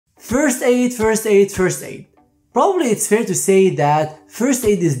First aid, first aid, first aid. Probably it's fair to say that first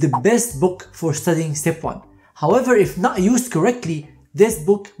aid is the best book for studying step 1. However, if not used correctly, this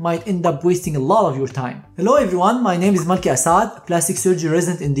book might end up wasting a lot of your time. Hello everyone, my name is Malki Asad, plastic surgery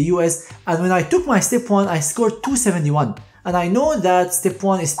resident in the US, and when I took my step 1, I scored 271. And I know that step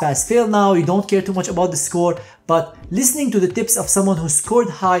 1 is pass-fail now, you don't care too much about the score, but listening to the tips of someone who scored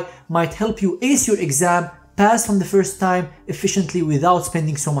high might help you ace your exam, pass from the first time efficiently without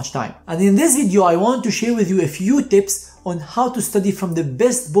spending so much time. And in this video, I want to share with you a few tips on how to study from the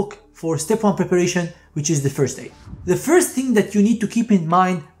best book for step 1 preparation, which is the first aid. The first thing that you need to keep in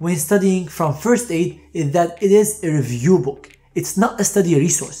mind when studying from first aid is that it is a review book. It's not a study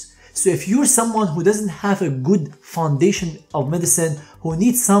resource. So if you're someone who doesn't have a good foundation of medicine, who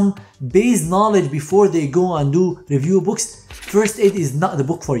needs some base knowledge before they go and do review books, first aid is not the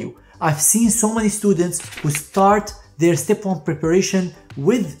book for you. I've seen so many students who start their step 1 preparation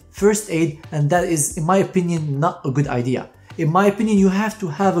with first aid, and that is, in my opinion, not a good idea. In my opinion, you have to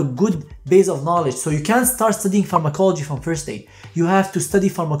have a good base of knowledge. So you can't start studying pharmacology from first aid. You have to study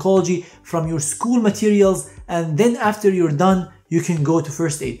pharmacology from your school materials, and then after you're done, you can go to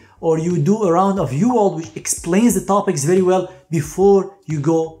first aid. Or you do a round of USMLE which explains the topics very well before you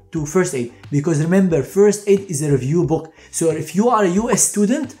go to first aid. Because remember, first aid is a review book. So if you are a US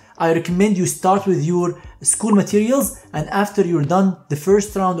student, I recommend you start with your school materials, and after you're done the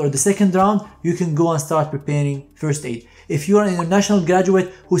first round or the second round, you can go and start preparing first aid. If you are an international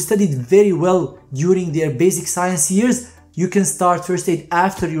graduate who studied very well during their basic science years, you can start first aid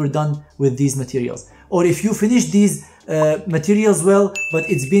after you're done with these materials. Or if you finish these materials well, but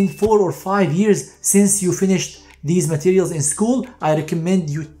it's been 4 or 5 years since you finished these materials in school, I recommend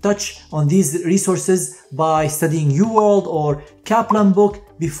you touch on these resources by studying USMLE or Kaplan book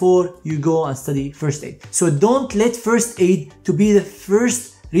before you go and study first aid. So don't let first aid to be the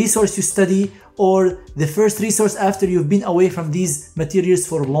first resource you study or the first resource after you've been away from these materials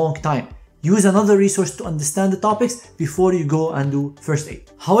for a long time. Use another resource to understand the topics before you go and do first aid.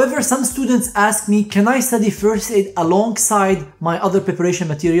 However, some students ask me, can I study first aid alongside my other preparation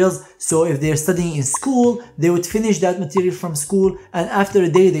materials? So if they're studying in school, they would finish that material from school, and after a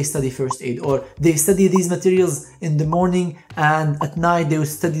day they study first aid. Or they study these materials in the morning, and at night they would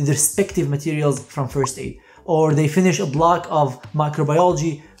study the respective materials from first aid. Or they finish a block of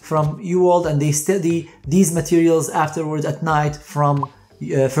microbiology from USMLE and they study these materials afterwards at night from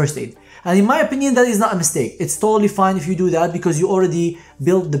first aid. And in my opinion, that is not a mistake. It's totally fine if you do that because you already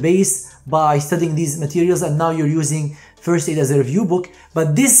built the base by studying these materials and now you're using first aid as a review book.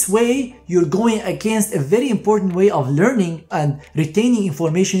 But this way, you're going against a very important way of learning and retaining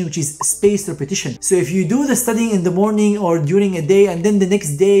information, which is spaced repetition. So if you do the studying in the morning or during a day and then the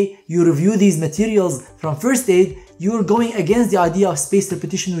next day you review these materials from first aid, you're going against the idea of spaced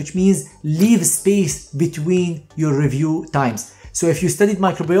repetition, which means leave space between your review times. So if you studied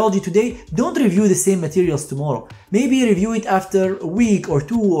microbiology today, don't review the same materials tomorrow. Maybe review it after a week or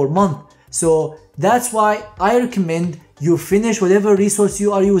 2 or month. So that's why I recommend you finish whatever resource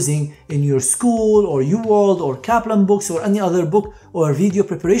you are using in your school or USMLE or Kaplan books or any other book or video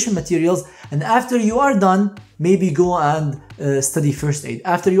preparation materials. And after you are done, maybe go and study first aid.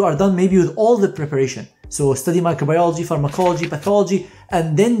 After you are done, maybe with all the preparation. So study microbiology, pharmacology, pathology,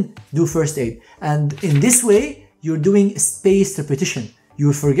 and then do first aid. And in this way, you're doing spaced repetition. You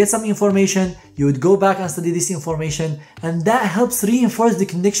would forget some information, you would go back and study this information, and that helps reinforce the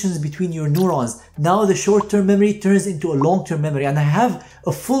connections between your neurons. Now the short-term memory turns into a long-term memory, and I have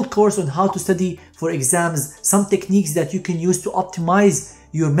a full course on how to study for exams, some techniques that you can use to optimize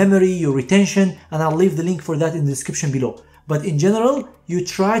your memory, your retention, and I'll leave the link for that in the description below. But in general, you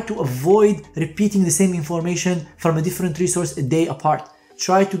try to avoid repeating the same information from a different resource a day apart.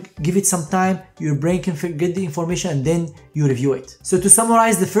 Try to give it some time, your brain can get the information and then you review it. So to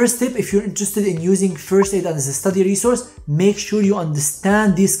summarize the first tip, if you're interested in using first aid as a study resource, make sure you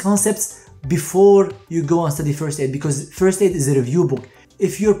understand these concepts before you go and study first aid, because first aid is a review book.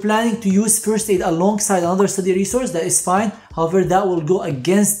 If you're planning to use first aid alongside another study resource, that is fine. However, that will go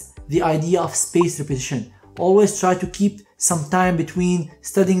against the idea of spaced repetition. Always try to keep some time between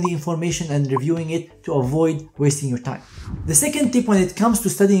studying the information and reviewing it to avoid wasting your time. The second tip when it comes to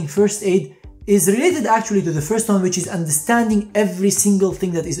studying first aid is related actually to the first one, which is understanding every single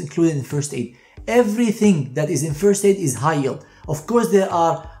thing that is included in first aid. Everything that is in first aid is high yield. Of course, there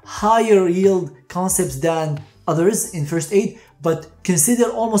are higher yield concepts than others in first aid, but consider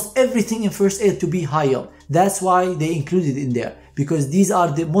almost everything in first aid to be high yield. That's why they included it in there, because these are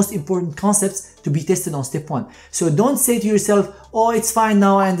the most important concepts to be tested on step 1. So don't say to yourself, oh, it's fine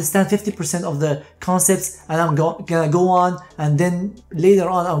now, I understand 50% of the concepts and I'm gonna go on, and then later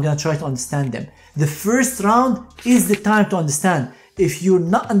on I'm gonna try to understand them. The first round is the time to understand. If you're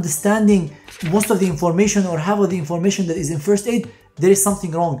not understanding most of the information or half of the information that is in first aid, there is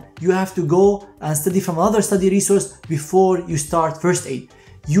something wrong. You have to go and study from another study resource before you start first aid.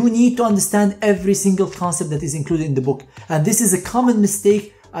 You need to understand every single concept that is included in the book. And this is a common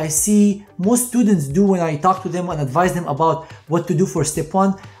mistake I see most students do when I talk to them and advise them about what to do for step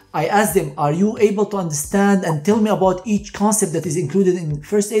 1. I ask them, are you able to understand and tell me about each concept that is included in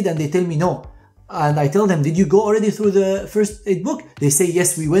first aid? And they tell me no. And I tell them, did you go already through the first aid book? They say,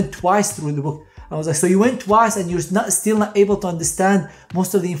 yes, we went twice through the book. I was like, so you went twice and you're still not able to understand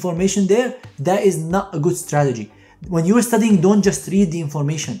most of the information there? That is not a good strategy. When you're studying, don't just read the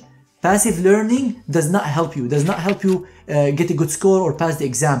information. Passive learning does not help you, get a good score or pass the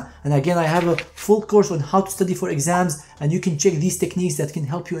exam. And again, I have a full course on how to study for exams, and you can check these techniques that can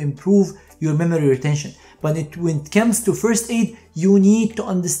help you improve your memory retention. But when it comes to first aid, you need to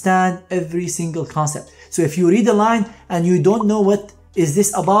understand every single concept. So if you read a line and you don't know what is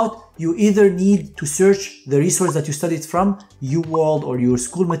this about, you either need to search the resource that you studied from, UWorld or your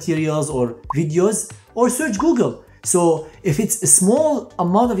school materials or videos, or search Google. So if it's a small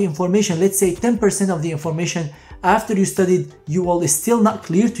amount of information, let's say 10% of the information after you studied UWorld is still not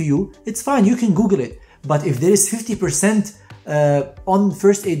clear to you, it's fine, you can Google it. But if there is 50% on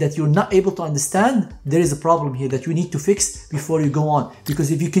first aid that you're not able to understand, there is a problem here that you need to fix before you go on. Because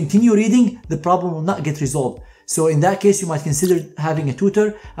if you continue reading, the problem will not get resolved. So in that case, you might consider having a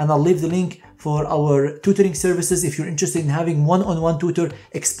tutor, and I'll leave the link for our tutoring services. If you're interested in having one-on-one tutor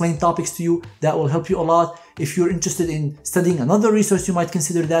explain topics to you, that will help you a lot. If you're interested in studying another resource, you might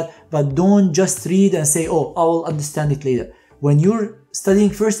consider that, but don't just read and say, oh, I will understand it later. When you're studying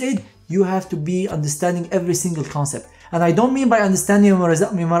first aid, you have to be understanding every single concept. And I don't mean by understanding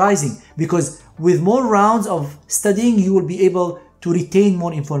memorizing, because with more rounds of studying, you will be able to retain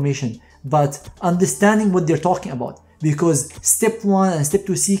more information, but understanding what they're talking about. Because step 1 and step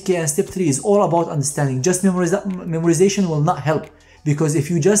 2 CK and step 3 is all about understanding. Just memorization will not help, because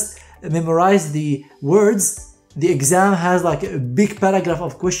if you just memorize the words, the exam has like a big paragraph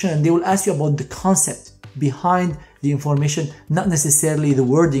of question and they will ask you about the concept behind the information, not necessarily the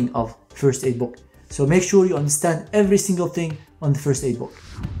wording of first aid book. So make sure you understand every single thing on the first aid book.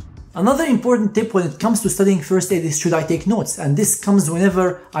 Another important tip when it comes to studying first aid is, should I take notes? And this comes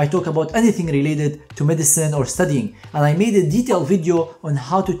whenever I talk about anything related to medicine or studying. And I made a detailed video on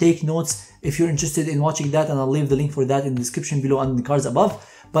how to take notes if you're interested in watching that, and I'll leave the link for that in the description below and the cards above.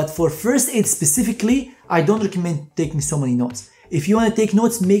 But for first aid specifically, I don't recommend taking so many notes. If you want to take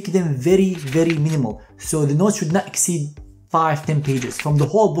notes, make them very, very minimal. So the notes should not exceed 5-10 pages from the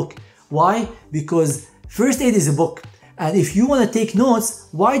whole book. Why? Because first aid is a book. And if you want to take notes,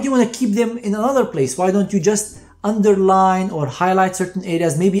 why do you want to keep them in another place? Why don't you just underline or highlight certain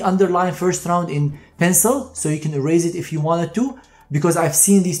areas? Maybe underline first round in pencil so you can erase it if you wanted to. Because I've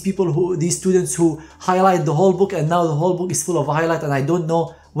seen these students who highlight the whole book, and now the whole book is full of highlight and I don't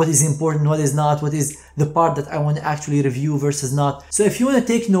know what is important, what is not, what is the part that I want to actually review versus not. So if you want to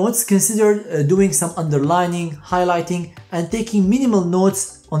take notes, consider doing some underlining, highlighting, and taking minimal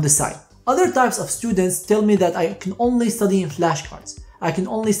notes on the side. Other types of students tell me that I can only study in flashcards. I can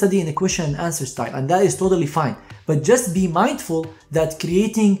only study in a question and answer style, and that is totally fine. But just be mindful that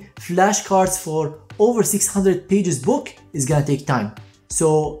creating flashcards for over 600 pages book is gonna take time.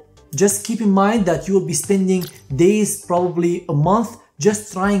 So just keep in mind that you will be spending days, probably a month,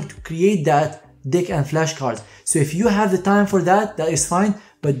 just trying to create that deck and flashcards. So if you have the time for that, that is fine,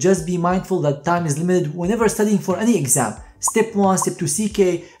 but just be mindful that time is limited whenever studying for any exam. Step 1, step 2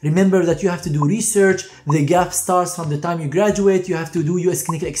 CK, remember that you have to do research. The gap starts from the time you graduate. You have to do US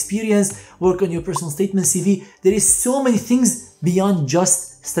clinical experience, work on your personal statement, CV. There is so many things beyond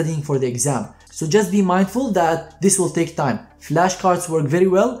just studying for the exam. So just be mindful that this will take time. Flashcards work very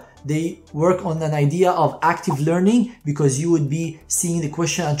well. They work on an idea of active learning because you would be seeing the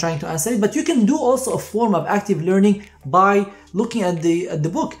question and trying to answer it. But you can do also a form of active learning by looking at the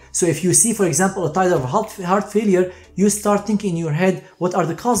book. So if you see, for example, a title of heart failure, you start thinking in your head, what are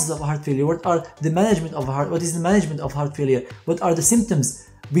the causes of heart failure? What are the management of what is the management of heart failure? What are the symptoms?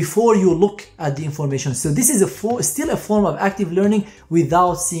 Before you look at the information. So this is still a form of active learning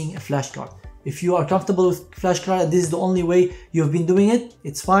without seeing a flashcard. If you are comfortable with flashcard and this is the only way you've been doing it,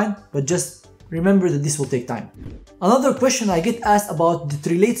 it's fine, but just remember that this will take time. Another question I get asked about that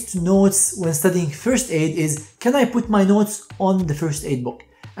relates to notes when studying first aid is, can I put my notes on the first aid book?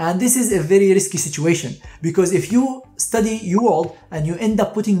 And this is a very risky situation, because if you study UWorld and you end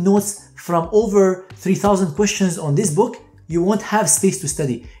up putting notes from over 3,000 questions on this book, you won't have space to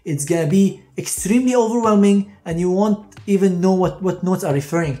study. It's gonna be extremely overwhelming and you won't even know what notes are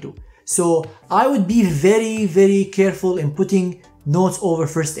referring to. So I would be very, very careful in putting notes over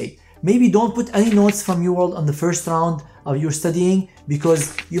first aid. Maybe don't put any notes from UWorld on the first round of your studying,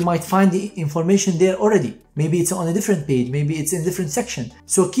 because you might find the information there already. Maybe it's on a different page, maybe it's in a different section.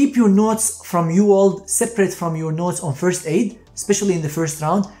 So keep your notes from UWorld separate from your notes on first aid, especially in the first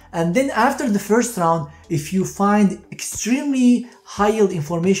round. And then after the first round, if you find extremely high-yield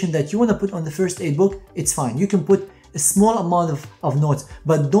information that you want to put on the first aid book, it's fine. You can put a small amount of notes,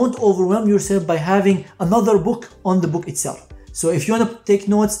 but don't overwhelm yourself by having another book on the book itself. So if you want to take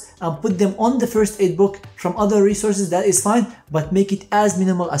notes and put them on the first aid book from other resources, that is fine, but make it as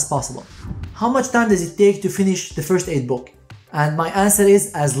minimal as possible. How much time does it take to finish the first aid book? And my answer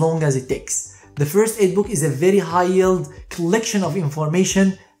is as long as it takes. The first aid book is a very high-yield collection of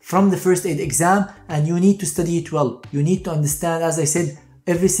information from the first aid exam, and you need to study it well. You need to understand, as I said,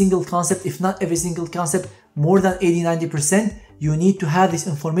 every single concept, if not every single concept, more than 80-90%. You need to have this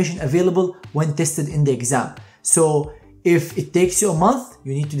information available when tested in the exam. So if it takes you a month,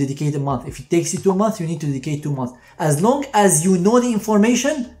 you need to dedicate a month. If it takes you 2 months, you need to dedicate 2 months. As long as you know the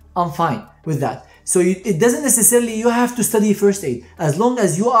information, I'm fine with that. So it doesn't necessarily you have to study first aid. As long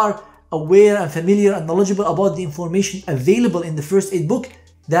as you are aware and familiar and knowledgeable about the information available in the first aid book,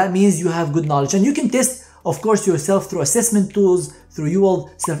 that means you have good knowledge. And you can test, of course, yourself through assessment tools, through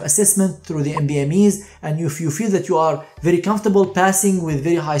UWorld self-assessment, through the MBMEs. And if you feel that you are very comfortable passing with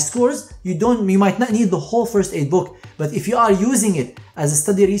very high scores, you might not need the whole first aid book. But if you are using it as a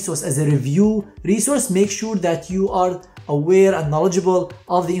study resource, as a review resource, make sure that you are aware and knowledgeable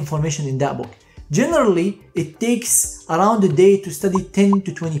of the information in that book. Generally, it takes around a day to study 10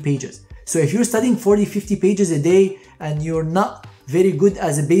 to 20 pages. So if you're studying 40-50 pages a day and you're not very good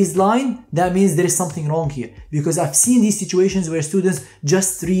as a baseline, that means there is something wrong here. Because I've seen these situations where students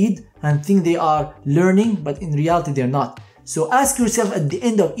just read and think they are learning, but in reality they're not. So ask yourself at the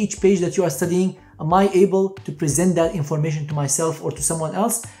end of each page that you are studying, am I able to present that information to myself or to someone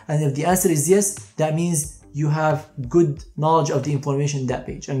else? And if the answer is yes, that means you have good knowledge of the information in that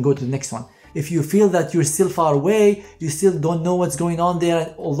page, and go to the next one. If you feel that you're still far away, you still don't know what's going on there,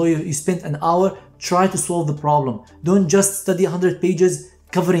 and although you spent an hour, try to solve the problem. Don't just study 100 pages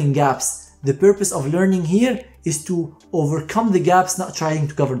covering gaps. The purpose of learning here is to overcome the gaps, not trying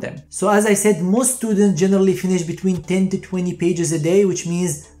to cover them. So as I said, most students generally finish between 10 to 20 pages a day, which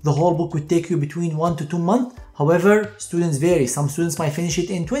means the whole book would take you between 1 to 2 months. However, students vary. Some students might finish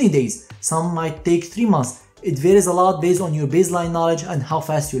it in 20 days. Some might take 3 months. It varies a lot based on your baseline knowledge and how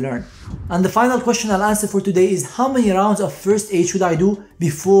fast you learn. And the final question I'll answer for today is, how many rounds of first aid should I do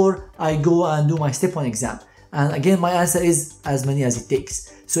before I go and do my step 1 exam? And again, my answer is as many as it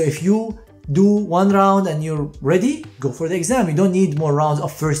takes. So if you do 1 round and you're ready, go for the exam. You don't need more rounds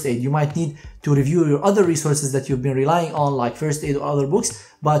of first aid. You might need to review your other resources that you've been relying on, like first aid or other books.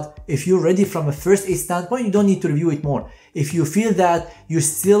 But if you're ready from a first aid standpoint, you don't need to review it more. If you feel that you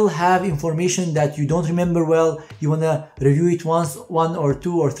still have information that you don't remember well, you want to review it once, 1 or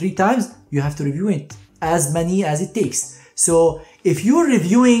 2 or 3 times, you have to review it as many as it takes. So if you're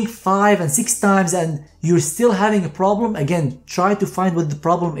reviewing 5 and 6 times and you're still having a problem, again, try to find what the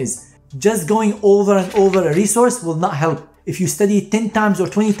problem is. Just going over and over a resource will not help. If you study 10 times or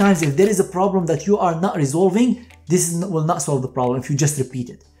 20 times, if there is a problem that you are not resolving, this will not solve the problem if you just repeat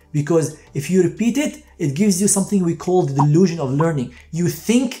it. Because if you repeat it, it gives you something we call the delusion of learning. You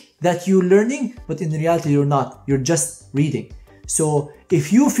think that you're learning, but in reality you're not. You're just reading. So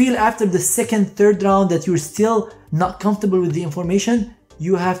if you feel after the second, third round that you're still not comfortable with the information,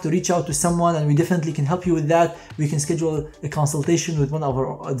 you have to reach out to someone, and we definitely can help you with that. We can schedule a consultation with one of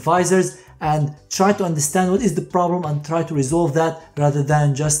our advisors and try to understand what is the problem and try to resolve that rather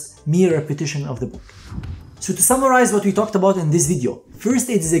than just mere repetition of the book. So to summarize what we talked about in this video, first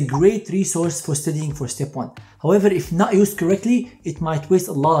aid is a great resource for studying for step 1. However, if not used correctly, it might waste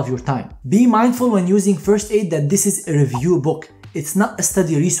a lot of your time. Be mindful when using first aid that this is a review book. It's not a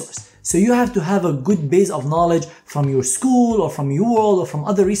study resource. So you have to have a good base of knowledge from your school or from UWorld or from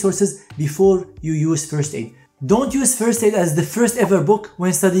other resources before you use first aid. Don't use first aid as the first ever book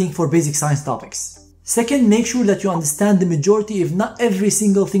when studying for basic science topics. Second, make sure that you understand the majority, if not every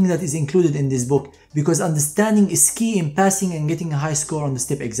single thing that is included in this book. because understanding is key in passing and getting a high score on the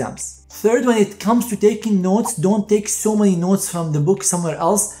STEP exams. Third, when it comes to taking notes, don't take so many notes from the book somewhere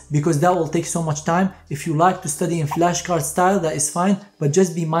else because that will take so much time. If you like to study in flashcard style, that is fine, but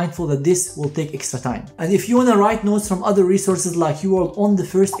just be mindful that this will take extra time. And if you want to write notes from other resources like UWorld on the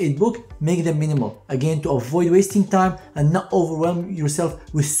first aid book, make them minimal. Again, to avoid wasting time and not overwhelm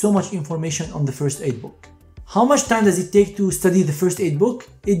yourself with so much information on the first aid book. How much time does it take to study the first aid book?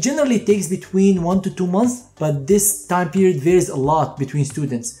 It generally takes between 1 to 2 months, but this time period varies a lot between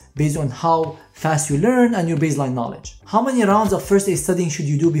students based on how fast you learn and your baseline knowledge. How many rounds of first aid studying should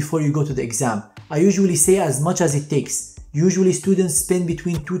you do before you go to the exam? I usually say as much as it takes. Usually students spend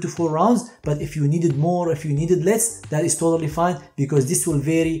between 2 to 4 rounds, but if you needed more, if you needed less, that is totally fine because this will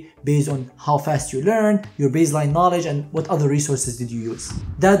vary based on how fast you learn, your baseline knowledge, and what other resources did you use.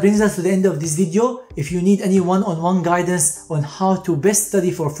 That brings us to the end of this video. If you need any one-on-one guidance on how to best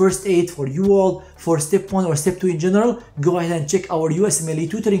study for first aid, for UWorld, for step 1 or step 2 in general, go ahead and check our USMLE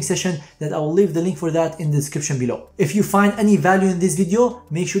tutoring session that I will leave the link for that in the description below. If you find any value in this video,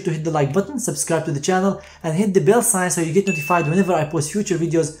 make sure to hit the like button, subscribe to the channel, and hit the bell sign so you get notified whenever I post future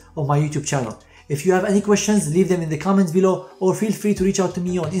videos on my YouTube channel. If you have any questions, leave them in the comments below or feel free to reach out to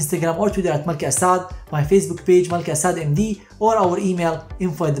me on Instagram or Twitter at Malki Assad, my Facebook page Malki Assad MD, or our email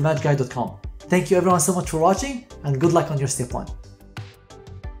info@thematchguide.com. Thank you everyone so much for watching and good luck on your step 1.